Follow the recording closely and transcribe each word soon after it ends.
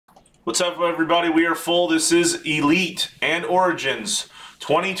What's up, everybody? We are full. This is Elite and Origins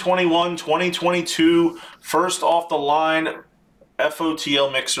 2021-2022 first off the line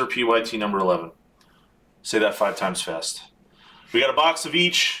FOTL mixer PYT number 11. Say that 5 times fast. We got a box of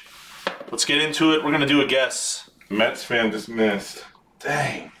each. Let's get into it. We're going to do a guess. Mets fan dismissed.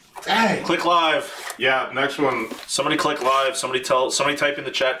 Dang. Click live. Yeah, next one. Somebody click live. Somebody type in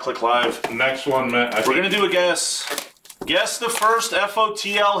the chat, click live. Next one, We're going to do a guess. Guess the first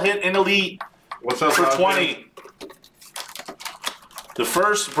FOTL hit in Elite. What's up, for 20. The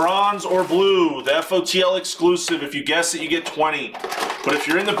first bronze or blue, the FOTL exclusive. If you guess it, you get 20. But if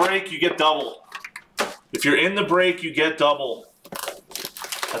you're in the break, you get double. If you're in the break, you get double.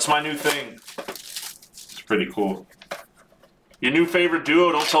 That's my new thing. It's pretty cool. Your new favorite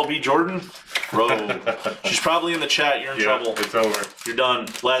duo, don't tell B. Jordan? Bro, she's probably in the chat. You're in trouble. It's over. You're done.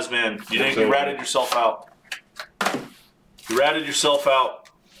 Blez, man. You ratted yourself out. You ratted yourself out.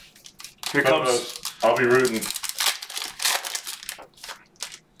 Here comes. I'll be rooting.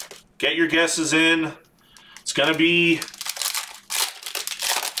 Get your guesses in. It's gonna be.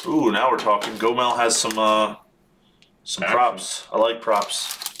 Ooh, now we're talking. Gomel has some props. I like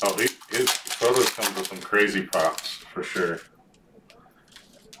props. Oh, his photos come with some crazy props for sure.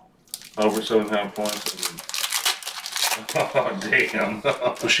 Over 7.5 points. Oh damn!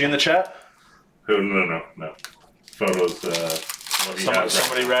 Was she in the chat? No. Photos.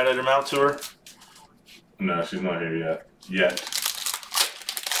 Somebody ratted him out to her. No, she's not here yet.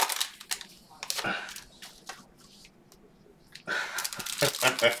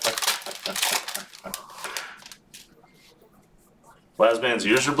 Last man's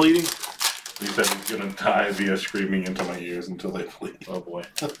ears are bleeding. He said he's gonna die via screaming into my ears until they bleed. Oh boy.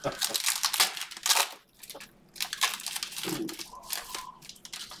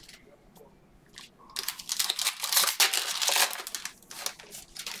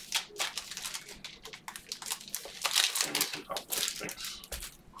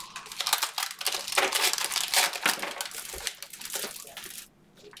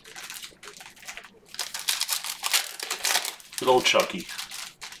 Good old Chucky.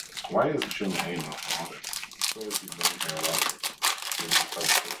 Why is Jim Hayden on it?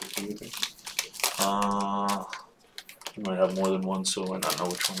 You might have more than one, so I might not know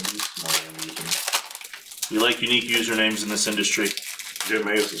which one it is. We like unique usernames in this industry. Jim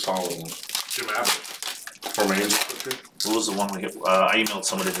Hayes is a solid one. Jim Abbott. For my industry. What was the one we hit? I emailed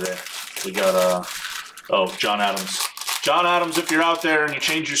somebody today. We got, John Adams. John Adams, if you're out there and you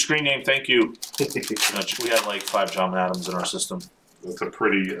change your screen name, thank you. We had like 5 John Adams in our system. That's a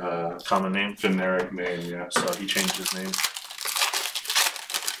pretty common name. Generic name, yeah. So he changed his name.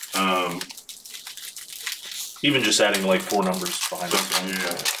 Even just adding like 4 numbers behind it.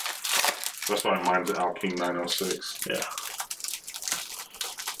 Yeah. That's why mine's Al King 906. Yeah.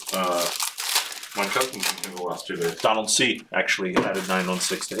 My cousin's in the last 2 days. Donald C. actually added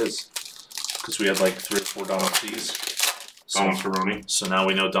 916 to his. Because we had like 3 or 4 Donald C's. Donald Cerrone. So now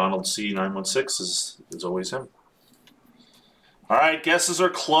we know Donald C. 916 is always him. All right, guesses are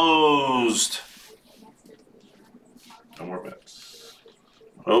closed. No more bets.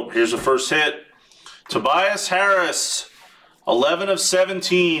 Oh, here's the first hit. Tobias Harris, 11 of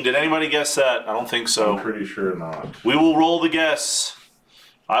 17. Did anybody guess that? I don't think so. I'm pretty sure not. We will roll the guess.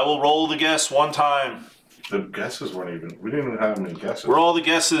 I will roll the guess one time. The guesses weren't even. We didn't even have many guesses. We're all the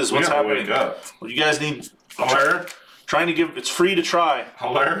guesses. What's happening? Wake up. Well, you guys need. Haller. Trying to give. It's free to try.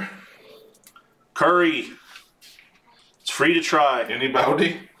 Haller. Curry. It's free to try.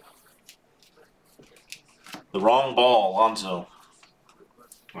 Anybody? The wrong ball, Lonzo.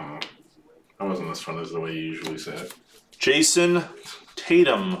 That wasn't as fun as the way you usually say it. Jason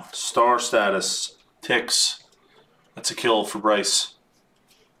Tatum, star status. Ticks. That's a kill for Bryce.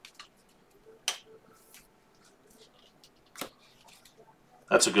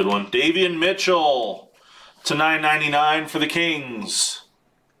 That's a good one. Davian Mitchell to 9.99 for the Kings.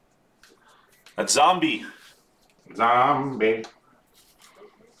 That's Zombie. Zombie.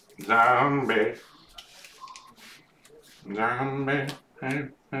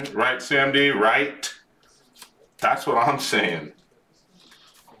 Right, Sam D, right? That's what I'm saying.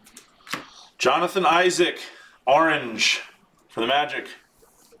 Jonathan Isaac, orange for the Magic.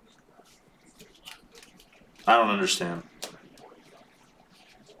 I don't understand.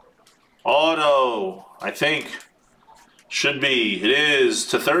 Auto, I think. Should be. It is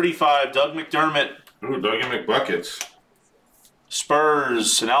to 35, Doug McDermott. Ooh, Dougie McBuckets.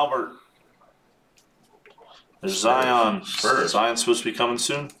 Spurs and Albert. There's Zion. Spurs. Zion's supposed to be coming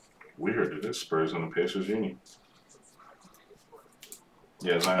soon. Weird, it is Spurs and the Pacers uni.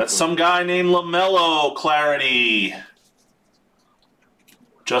 Yeah, That's some guy named LaMelo. Clarity.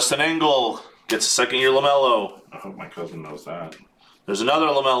 Justin Engel gets a second-year LaMelo. I hope my cousin knows that. There's another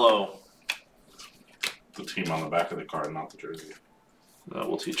LaMelo. The team on the back of the card, not the jersey.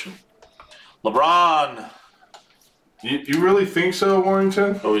 We'll teach him. LeBron. You really think so,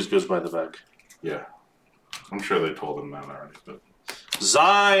 Warrington? Always goes by the back. Yeah. I'm sure they told him that already. But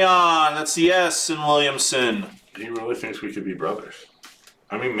Zion. That's the S in Williamson. he really thinks we could be brothers.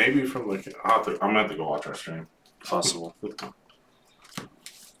 I mean, maybe from like... I'm going to have to go watch our stream. Possible.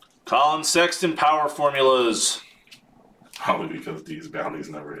 Colin Sexton power formulas. Probably because these bounties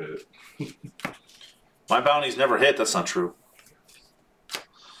never hit. My bounties never hit. That's not true.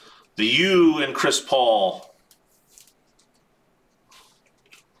 The U in Chris Paul.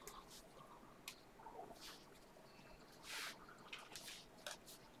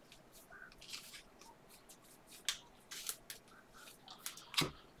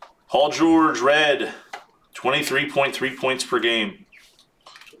 Paul George, red. 23.3 points per game.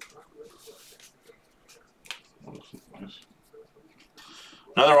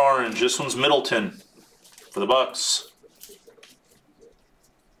 Another orange. This one's Middleton for the Bucks.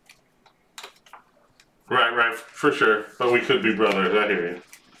 Right, for sure. But we could be brothers, I hear you.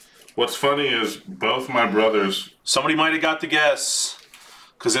 What's funny is both my brothers... Somebody might have got the guess,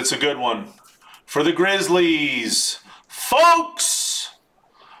 because it's a good one. For the Grizzlies, Folks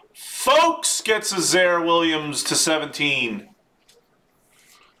gets a Zaire Williams to 17.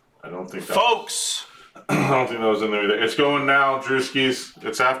 I don't think that... Folks. I don't think that was in there either. It's going now, Drewskis.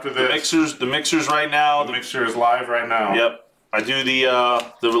 It's after this. The mixer's right now. The mixer is live right now. Yep. I do the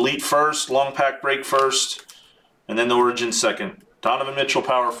Elite first, long pack break first, and then the Origin second. Donovan Mitchell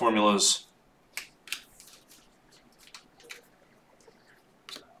power formulas.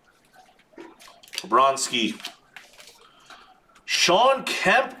 Bronski. Sean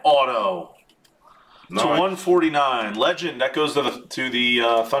Kemp auto to 149. Legend. That goes to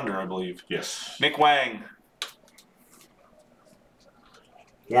the Thunder, I believe. Yes. Nick Wang.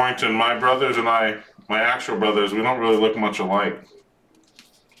 Warrington, my brothers and I, my actual brothers, we don't really look much alike.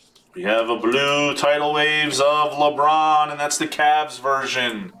 We have a blue tidal waves of LeBron, and that's the Cavs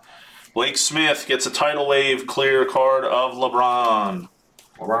version. Blake Smith gets a tidal wave clear card of LeBron.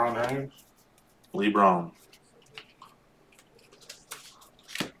 LeBron James? LeBron.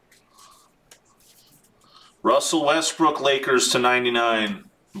 Russell Westbrook, Lakers to 99.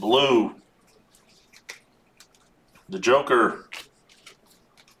 Blue. The Joker.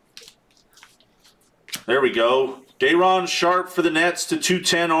 There we go. Day'Ron Sharp for the Nets to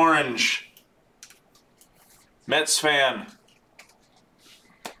 210 orange. Mets fan.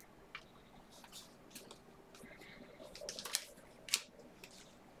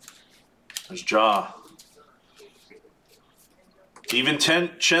 There's Ja.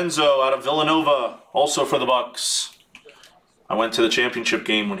 DiVincenzo out of Villanova, also for the Bucks. I went to the championship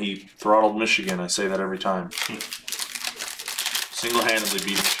game when he throttled Michigan. I say that every time. Single-handedly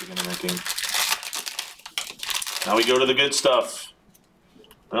beat Michigan in that game. Now we go to the good stuff.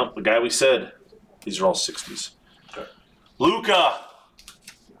 Well, the guy we said. These are all 60s. Okay. Luka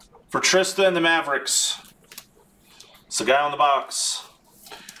for Trista and the Mavericks. It's the guy on the box.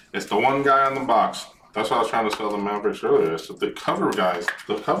 It's the one guy on the box. That's what I was trying to sell the Mavericks earlier. So the cover guys,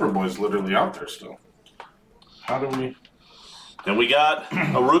 the cover boy's literally out there still. How do we... Then we got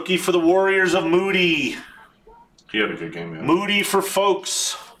a rookie for the Warriors of Moody. He had a good game, man. Moody for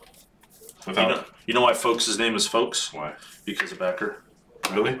Folks. Without... You know why Folks' name is Folks? Why? Because of Becker.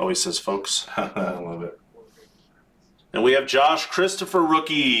 Really? Always says Folks. I love it. And we have Josh Christopher,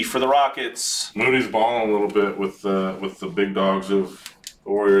 rookie for the Rockets. Moody's balling a little bit with the big dogs of the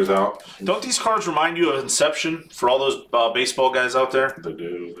Warriors out. Don't these cards remind you of Inception for all those baseball guys out there? They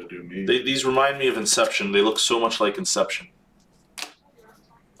do me. These remind me of Inception. They look so much like Inception.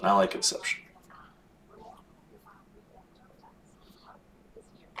 And I like Inception.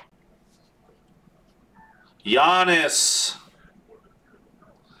 Giannis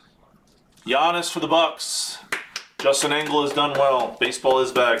for the Bucks. Justin Engel has done well. Baseball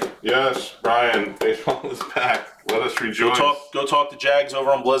is back. Yes, Brian. Baseball is back. Let us rejoice. Go talk to Jags over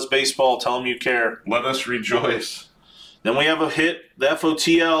on Blez Baseball. Tell them you care. Let us rejoice. Then we have a hit, the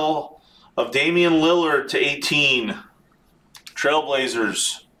FOTL of Damian Lillard to 18.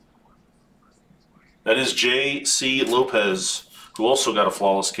 Trailblazers. That is J.C. Lopez, who also got a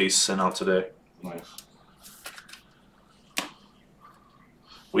flawless case sent out today. Nice.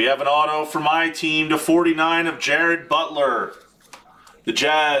 We have an auto for my team to 49 of Jared Butler. The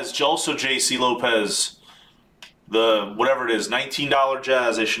Jazz, also J.C. Lopez. The, whatever it is, $19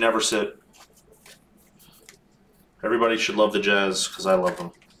 Jazz, they should never sit. Everybody should love the Jazz, because I love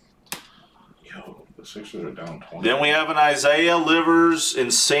them. Yo, The Sixers are down 20. Then we have an Isaiah Livers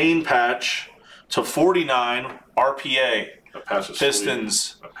insane patch to 49 RPA. That patch is Pistons.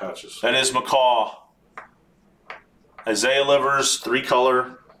 Sweet. That patch is That is McCaw. Isaiah Livers,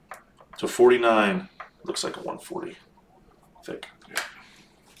 3-color to 49. Looks like a 140. Thick. Yeah.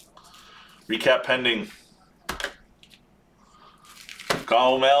 Recap pending.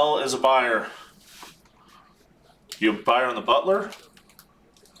 Gaumel is a buyer. You a buyer on the Butler?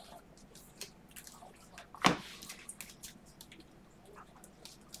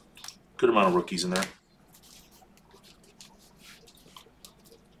 Good amount of rookies in there.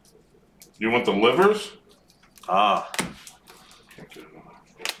 You want the Livers? Ah.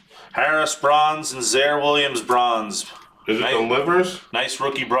 Harris bronze and Zaire Williams bronze. Is it the Livers? Nice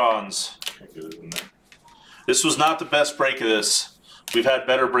rookie bronze. Can't get it in there. This was not the best break of this. We've had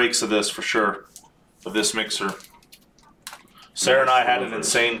better breaks of this for sure. Of this mixer. Sarah and I had an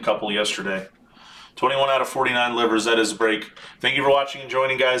insane couple yesterday. 21 out of 49 Livers. That is a break. Thank you for watching and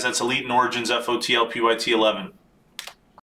joining, guys. That's Elite and Origins FOTL PYT 11.